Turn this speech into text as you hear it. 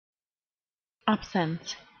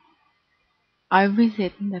Absence. I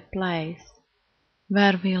visit the place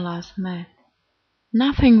where we last met.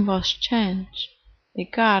 Nothing was changed. The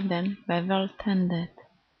garden was well tended.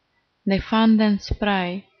 The fountain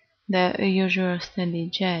spray the usual steady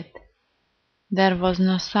jet. There was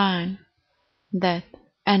no sign that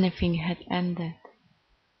anything had ended,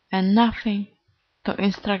 and nothing to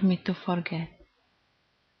instruct me to forget.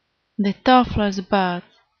 The toothless birds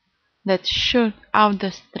that shoot out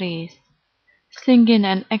the trees, singing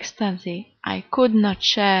an ecstasy I could not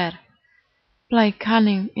share, play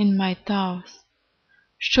cunning in my thoughts.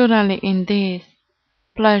 Surely in these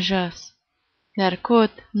pleasures there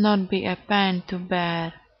could not be a pain to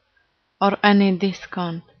bear, or any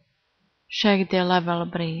discount shake the level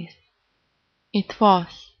breeze. It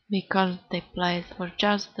was because the place was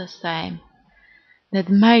just the same that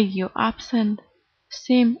made you absent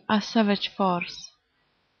seem a savage force,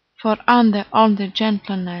 for under all the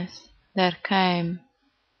gentleness there came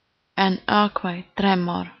an earthquake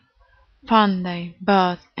tremor. Fountain,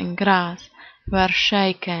 birds, and grass were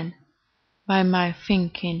shaken by my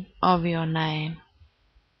thinking of your name.